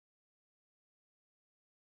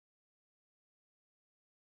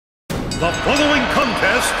The following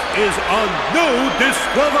contest is a no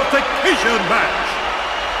disqualification match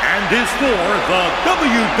and is for the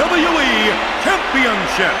WWE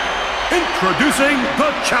Championship. Introducing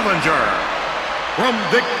the challenger from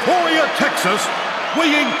Victoria, Texas,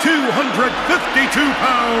 weighing 252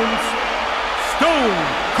 pounds, Stone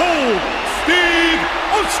Cold Steve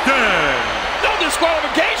Austin. No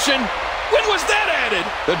disqualification? When was that added?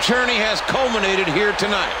 The journey has culminated here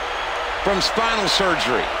tonight. From spinal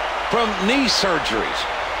surgery, from knee surgeries,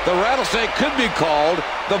 the Rattlesnake could be called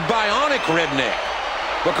the Bionic Redneck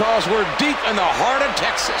because we're deep in the heart of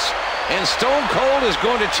Texas, and Stone Cold is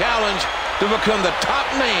going to challenge to become the top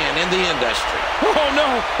man in the industry. Oh, no.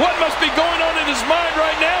 What must be going on in his mind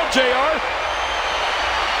right now, JR?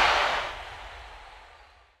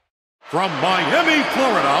 From Miami,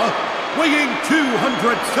 Florida, weighing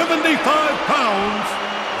 275 pounds,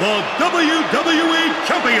 the WWE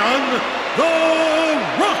Champion, The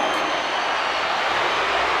Rock.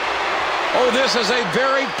 Oh, this is a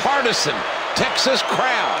very partisan Texas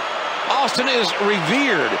crowd. Austin is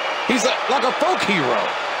revered. He's like a folk hero.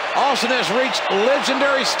 Austin has reached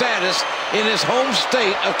legendary status in his home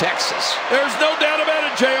state of Texas. There's no doubt about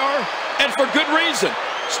it, JR, and for good reason.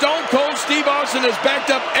 Stone Cold Steve Austin has backed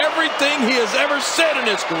up everything he has ever said in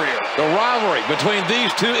his career. The rivalry between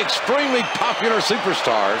these two extremely popular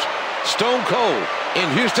superstars, Stone Cold in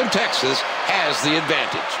Houston, Texas, has the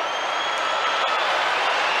advantage.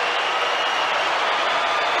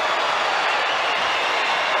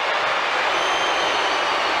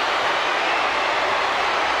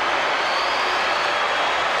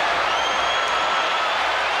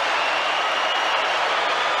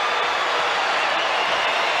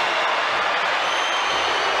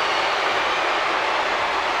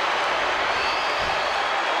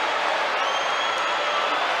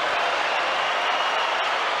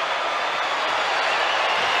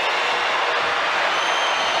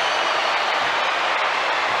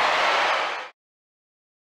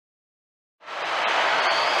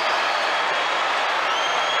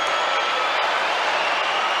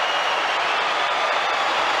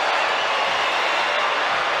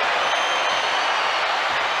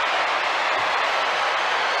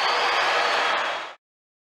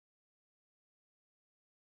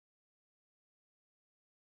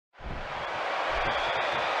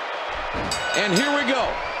 And here we go.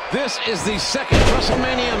 This is the second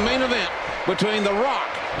WrestleMania main event between The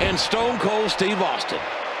Rock and Stone Cold Steve Austin.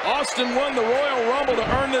 Austin won the Royal Rumble to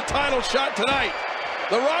earn the title shot tonight.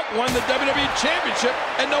 The Rock won the WWE Championship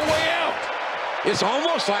and no way out. It's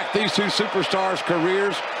almost like these two superstars'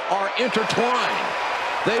 careers are intertwined.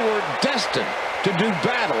 They were destined to do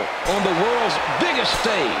battle on the world's biggest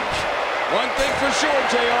stage. One thing for sure,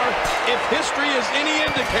 JR, if history is any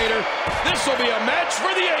indicator, this will be a match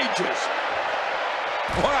for the ages.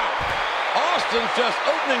 Wow, Austin's just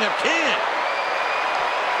opening a can.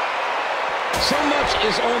 So much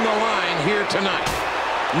is on the line here tonight.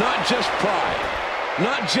 Not just pride,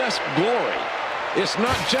 not just glory. It's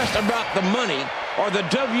not just about the money or the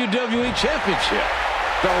WWE Championship.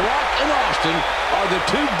 The Rock and Austin are the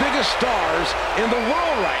two biggest stars in the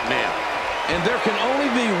world right now. And there can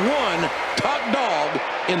only be one top dog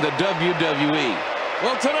in the WWE.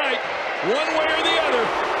 Well, tonight, one way or the other,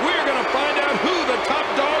 we're going to find out who the top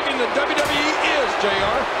dog in the WWE is,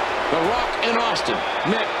 JR. The Rock and Austin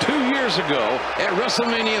met 2 years ago at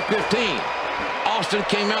WrestleMania 15. Austin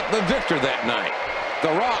came out the victor that night.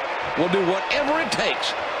 The Rock will do whatever it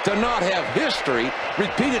takes to not have history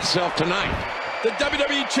repeat itself tonight. The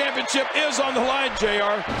WWE Championship is on the line,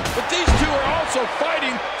 JR, but these two are also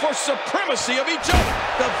fighting for supremacy of each other.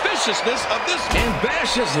 The viciousness of this... And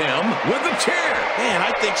bashes him with the chair. Man,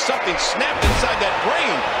 I think something snapped inside that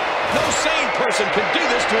brain. No sane person could do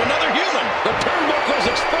this to another human. The turnbuckle's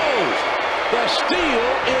exposed. The steel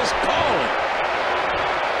is calling.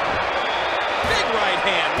 Big right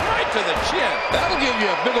hand, right to the chin. That'll give you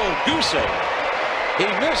a big old goose egg. He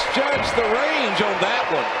misjudged the range on that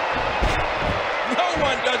one. No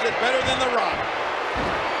one does it better than The Rock.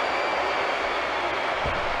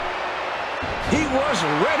 He was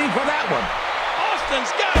ready for that one.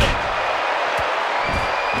 Austin's got it.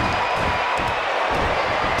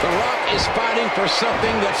 The Rock is fighting for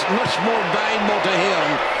something that's much more valuable to him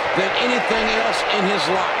than anything else in his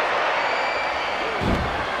life.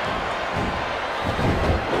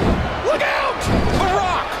 Look out! The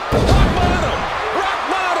Rock! Rock bottom! Rock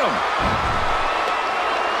bottom!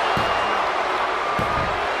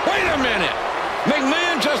 Wait a minute!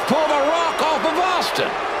 McMahon just pulled The Rock off of Austin.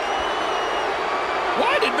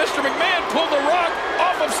 Why did Mr. McMahon pull The Rock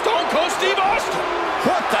off of Stone Cold Steve Austin?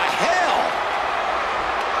 What the hell?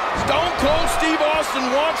 Stone Cold Steve Austin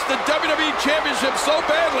wants the WWE Championship so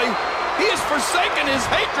badly, he has forsaken his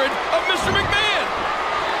hatred of Mr. McMahon.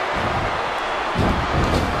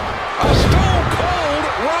 A stone cold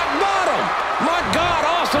rock bottom. My God,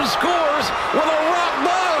 Austin scores with a rock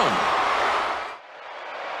bottom.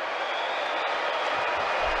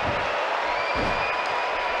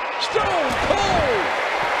 Stone cold.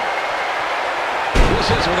 This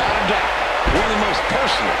is without a doubt one of the most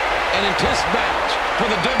personal and intense battles for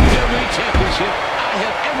the WWE Championship I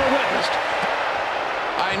have ever witnessed.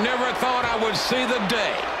 I never thought I would see the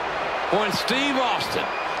day when Steve Austin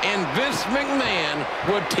and Vince McMahon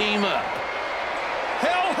would team up.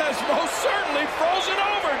 Hell has most certainly frozen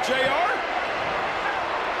over, JR.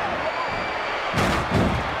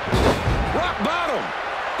 Rock bottom.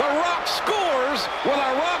 The Rock scores with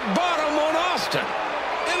a rock bottom on Austin.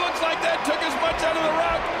 It looks like that took as much out of The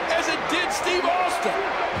Rock as it did Steve Austin.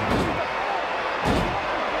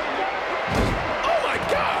 Oh, my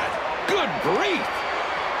God. Good grief.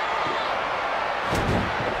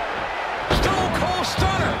 Stone Cold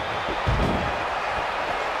Stunner.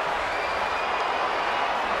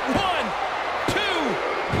 1, 2.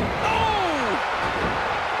 Oh!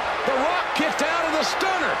 The Rock kicked out of the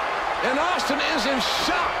stunner, and Austin is in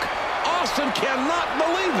shock. Austin cannot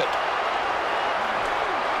believe it.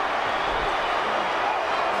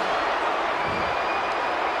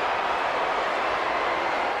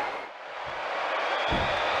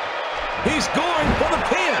 He's going for the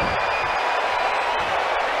pin.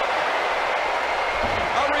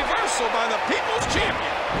 A reversal by the People's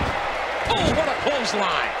Champion. Oh, what a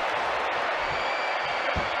clothesline.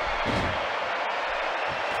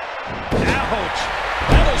 Ouch.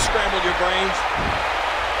 That'll scramble your brains.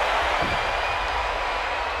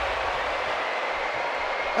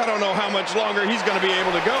 I don't know how much longer he's going to be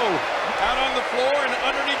able to go. Out on the floor and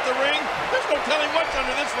underneath the ring. There's no telling what's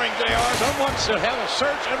under this ring, JR. Someone should have a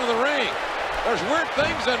search under the ring. There's weird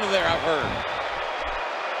things under there, I've heard.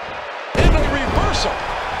 And a reversal.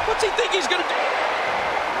 What's he think he's going to do?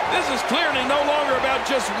 This is clearly no longer about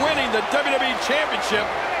just winning the WWE Championship.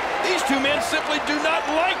 These two men simply do not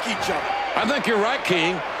like each other. I think you're right,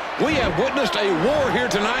 King. We have witnessed a war here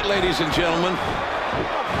tonight, ladies and gentlemen.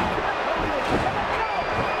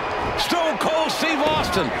 Stone Cold Steve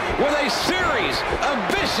Austin with a series of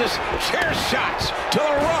vicious chair shots to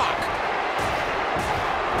The Rock.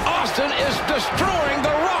 Austin is destroying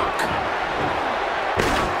The Rock.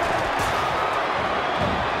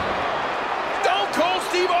 Stone Cold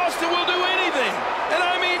Steve Austin will do anything, and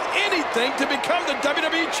I mean anything, to become the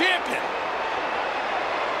WWE Champion.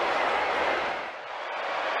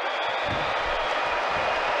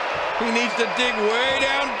 He needs to dig way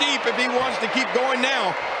down deep if he wants to keep going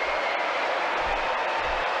now.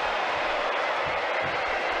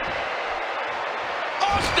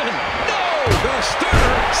 Austin, no! The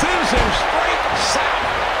stunner sends him straight south.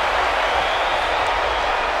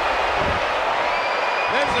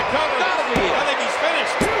 There's the cover. That'll be it. I think he's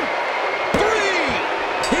finished. 2,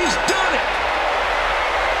 3. He's done it.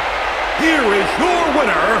 Here is your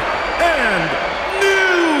winner and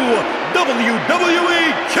new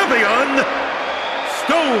WWE Champion,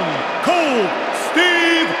 Stone Cold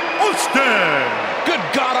Steve Austin. Good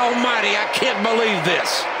God Almighty, I can't believe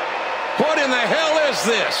this. What in the hell is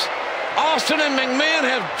this? Austin and McMahon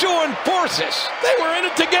have joined forces. They were in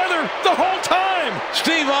it together the whole time.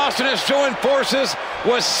 Steve Austin has joined forces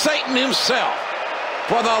with Satan himself.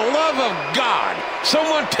 For the love of God,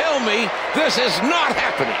 someone tell me this is not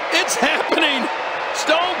happening. It's happening.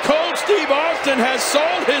 Stone Cold Steve Austin has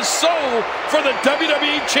sold his soul for the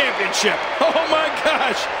WWE Championship. Oh my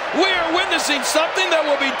gosh, we are witnessing something that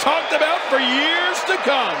will be talked about for years to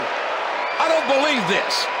come. I don't believe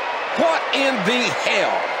this. What in the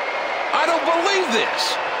hell? I don't believe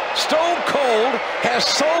this. Stone Cold has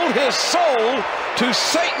sold his soul to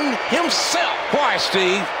Satan himself. Why,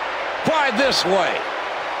 Steve? Why this way?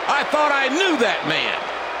 I thought I knew that man.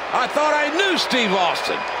 I thought I knew Steve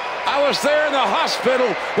Austin. I was there in the hospital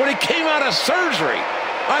when he came out of surgery.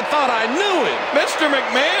 I thought I knew him. Mr.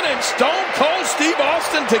 McMahon and Stone Cold Steve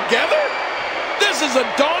Austin together? This is a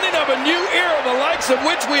dawning of a new era, the likes of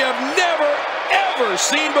which we have never, ever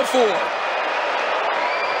seen before.